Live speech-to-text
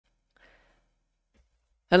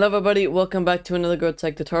Hello everybody, welcome back to another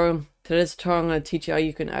GoTech tutorial. Today's tutorial I'm going to teach you how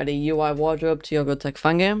you can add a UI wardrobe to your GoTech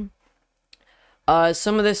fan game.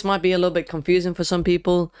 Some of this might be a little bit confusing for some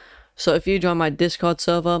people, so if you join my Discord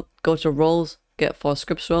server, go to roles, get for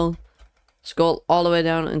scripts role, scroll all the way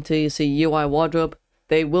down until you see UI wardrobe.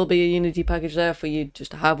 There will be a Unity package there for you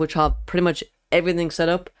just to have, which have pretty much everything set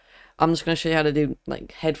up. I'm just going to show you how to do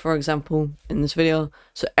like head, for example, in this video.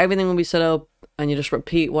 So everything will be set up and you just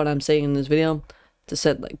repeat what I'm saying in this video to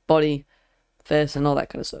set like body, face, and all that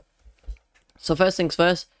kind of stuff. So first things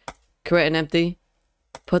first, create an empty,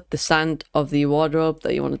 put the stand of the wardrobe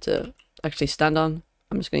that you wanted to actually stand on.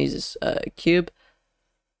 I'm just going to use this cube.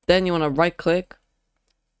 Then you want to right click,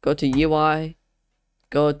 go to UI,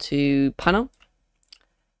 go to panel,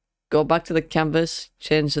 go back to the canvas,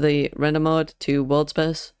 change the render mode to world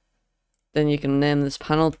space. Then you can name this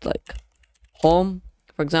panel like home,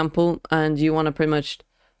 for example, and you want to pretty much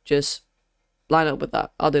just line up with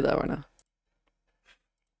that. I'll do that right now.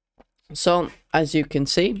 So as you can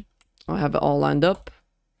see, I have it all lined up,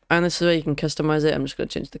 and this is where you can customize it. I'm just going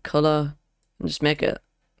to change the color and just make it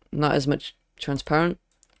not as much transparent.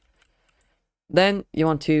 Then you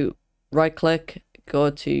want to right click, go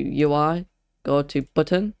to UI, go to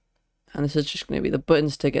button, and this is just going to be the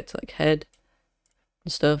buttons to get to like head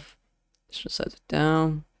and stuff. Just size it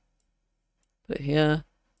down, put it here,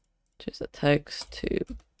 change the text to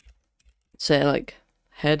say like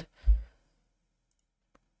head,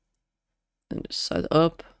 and just size it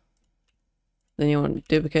up. Then you want to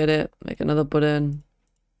duplicate it, make another button,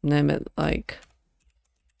 name it like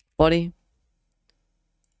body,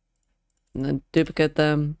 and then duplicate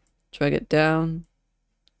them, drag it down,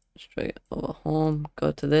 just drag it over home,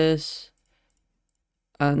 go to this,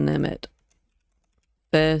 and name it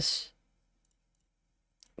face,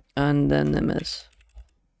 and then name it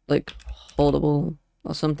like holdable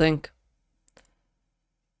or something.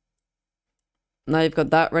 Now you've got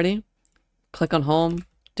that ready. Click on home,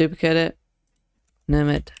 duplicate it, name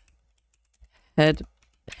it head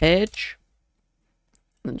page,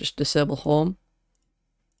 and just disable home.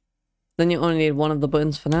 Then you only need one of the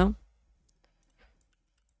buttons for now.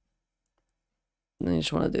 And then you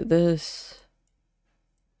just want to do this.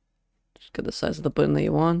 Just get the size of the button that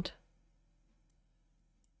you want.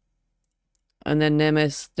 And then name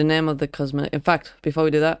is the name of the cosmetic. In fact, before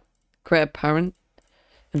we do that, create a parent,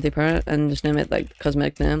 empty parent, and just name it like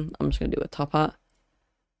cosmetic name. I'm just gonna do a top hat.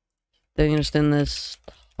 Then you just in this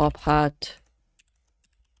top hat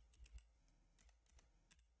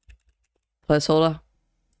placeholder.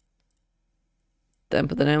 Then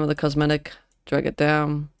put the name of the cosmetic, drag it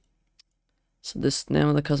down. So this name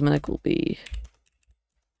of the cosmetic will be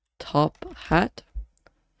top hat.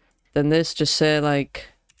 Then this just say like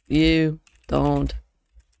you don't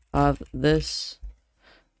have this,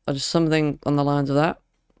 or just something on the lines of that,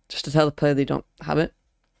 just to tell the player they don't have it.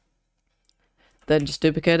 Then just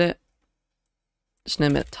duplicate it, just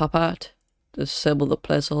name it top hat, disable the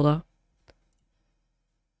placeholder.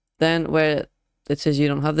 Then where it says you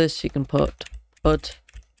don't have this, you can put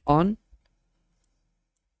on,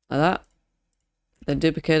 like that. Then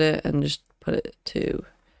duplicate it and just put it to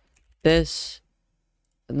this,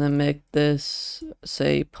 and then make this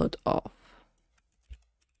say put off,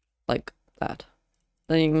 like that.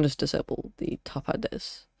 Then you can just disable the top hat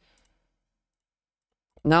this.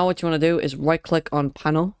 Now what you want to do is right click on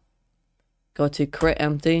panel, go to create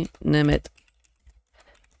empty, name it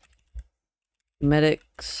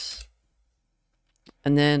medics,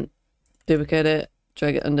 and then duplicate it,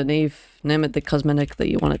 drag it underneath, name it the cosmetic that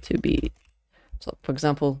you want it to be. So for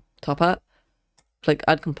example, top hat, click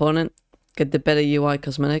add component, get the better UI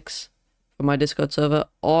cosmetics from my Discord server,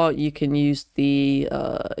 or you can use the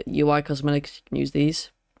UI cosmetics, you can use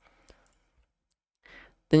these.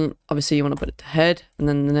 Then obviously you want to put it to head, and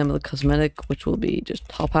then the name of the cosmetic, which will be just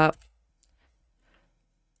top hat.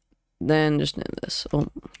 Then just name this.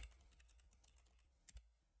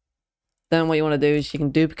 Then what you want to do is you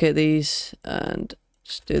can duplicate these and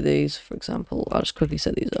just do these. For example, I'll just quickly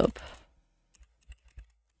set these up.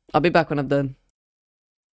 I'll be back when I'm done.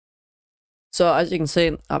 So as you can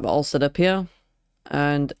see, I've all set up here,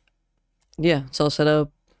 and yeah, it's all set up.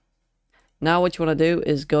 Now what you want to do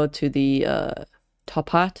is go to the top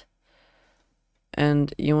hat,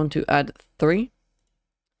 and you want to add 3.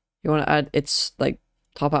 You want to add its like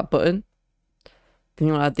top hat button. Then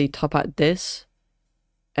you want to add the top hat this,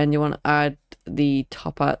 and you want to add the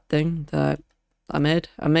top hat thing that I made,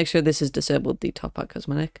 and make sure this is disabled, the top hat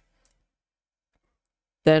cosmetic.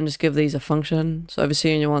 Then just give these a function. So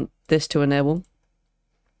obviously you want this to enable,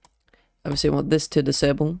 obviously you want this to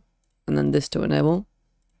disable, and then this to enable.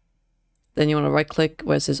 Then you want to right click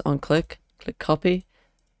where it says on click, click copy,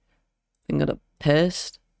 you can go to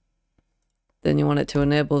paste. Then you want it to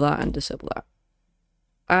enable that and disable that.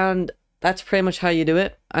 And that's pretty much how you do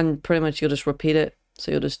it. And pretty much you'll just repeat it.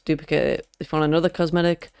 So you'll just duplicate it. If you want another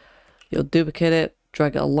cosmetic, you'll duplicate it,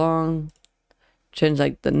 drag it along, change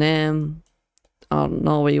like the name. I don't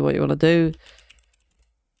know what you want to do.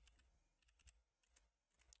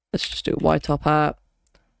 Let's just do white top hat.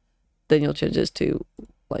 Then you'll change this to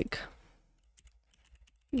like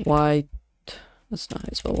white. That's not how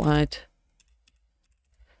you spell white.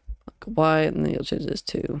 Like white, and then you'll change this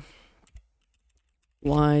to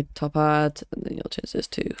white top hat, and then you'll change this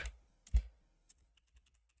to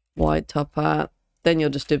white top hat. Then you'll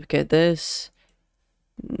just duplicate this,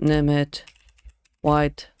 name it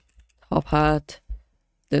white top hat.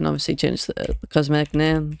 Then obviously change the cosmetic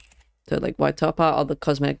name to like white top hat or the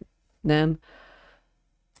cosmetic name.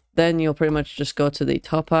 Then you'll pretty much just go to the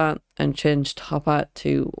top hat and change top hat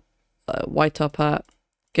to white top hat.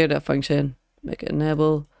 Give that function, make it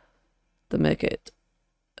enable, then make it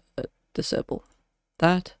disable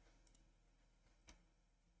that.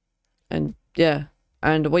 And yeah,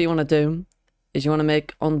 and what you want to do is you want to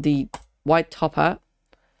make on the white top hat,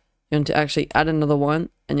 you want to actually add another one,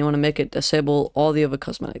 and you want to make it disable all the other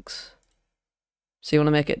cosmetics. So you want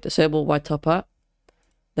to make it disable white top hat,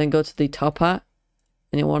 then go to the top hat,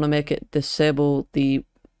 and you want to make it disable the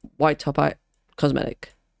white top hat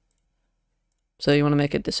cosmetic. So you want to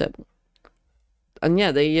make it disable. And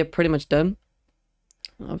yeah, you're pretty much done.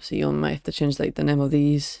 Obviously you might have to change like the name of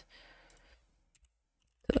these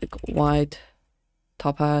to like white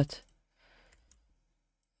top hat.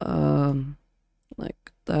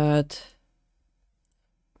 Like that.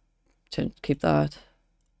 Keep that.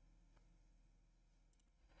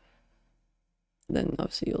 Then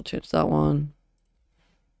obviously you'll change that one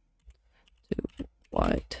to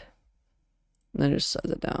white. And then just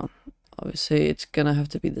size it down. Obviously it's gonna have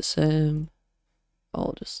to be the same.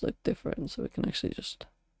 I'll just look different so we can actually just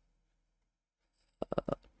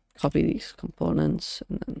copy these components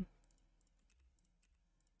and then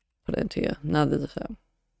put it into here. Now they're the same.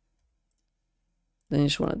 Then you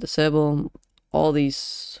just want to disable all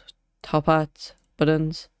these top hat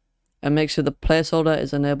buttons and make sure the placeholder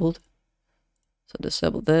is enabled. So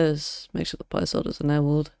disable this, make sure the placeholder is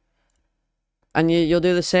enabled. And you'll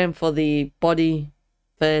do the same for the body,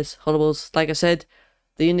 face, holdables. Like I said,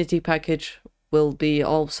 the Unity package will be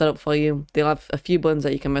all set up for you. They'll have a few buttons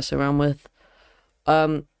that you can mess around with.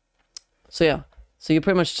 So yeah, so you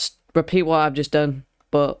pretty much just repeat what I've just done,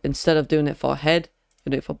 but instead of doing it for head,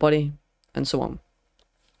 you do it for body, and so on.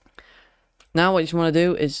 Now what you want to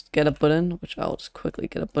do is get a button, which I'll just quickly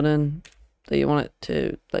get a button that you want it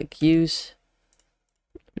to like use.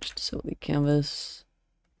 Just disable the canvas.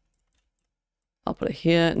 I'll put it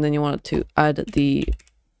here, and then you want it to add the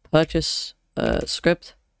purchase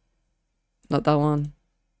script. Not that one.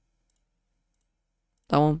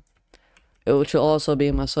 That one. Which will also be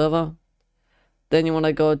in my server. Then you want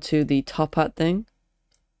to go to the top hat thing.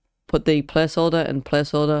 Put the placeholder and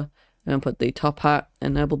placeholder. And then put the top hat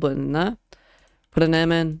enable button in there. Put a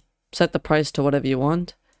name in. Set the price to whatever you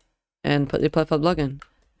want. And put the profile login.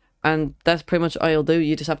 And that's pretty much all you'll do.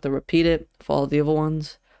 You just have to repeat it for all the other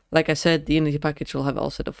ones. Like I said, the Unity package will have it all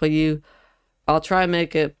set up for you. I'll try and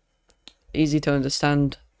make it easy to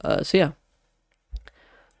understand. So yeah.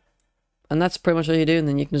 And that's pretty much all you do. And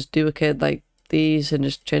then you can just duplicate like these and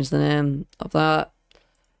just change the name of that.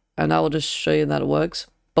 And I will just show you that it works.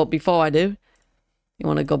 But before I do, you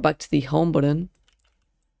want to go back to the home button.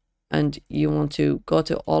 And you want to go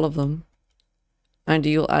to all of them. And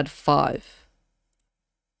you'll add 5.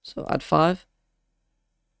 So add 5.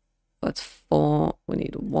 That's 4. We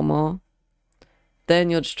need one more. Then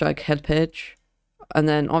you'll just drag head page. And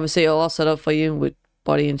then obviously it'll all set up for you with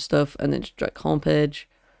body and stuff. And then just drag home page.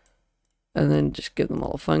 And then just give them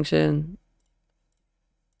all a function.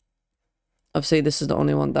 Obviously this is the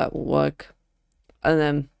only one that will work. And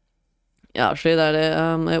then yeah, I'll show you that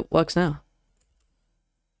it works now.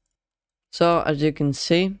 So as you can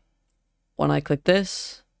see, when I click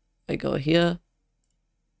this, I go here.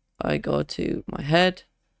 I go to my head.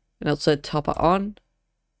 And it'll say top it on.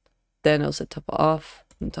 Then it'll say top it off.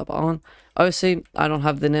 And top it on. Obviously I don't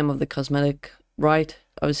have the name of the cosmetic right.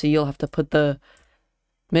 Obviously you'll have to put the...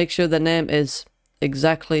 Make sure the name is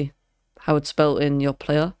exactly how it's spelled in your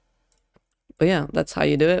player. But yeah, that's how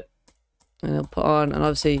you do it. And it'll put on, and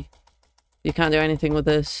obviously you can't do anything with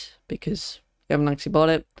this because you haven't actually bought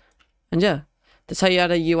it. And yeah, that's how you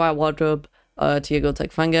add a UI wardrobe to your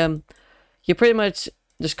GoTech Fangame. You're pretty much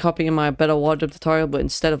just copying my better wardrobe tutorial, but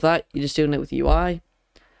instead of that, you're just doing it with UI.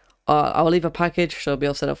 I'll leave a package, so it'll be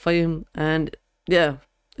all set up for you. And yeah,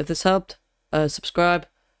 if this helped, subscribe,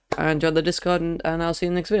 and join the Discord, and I'll see you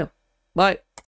in the next video. Bye.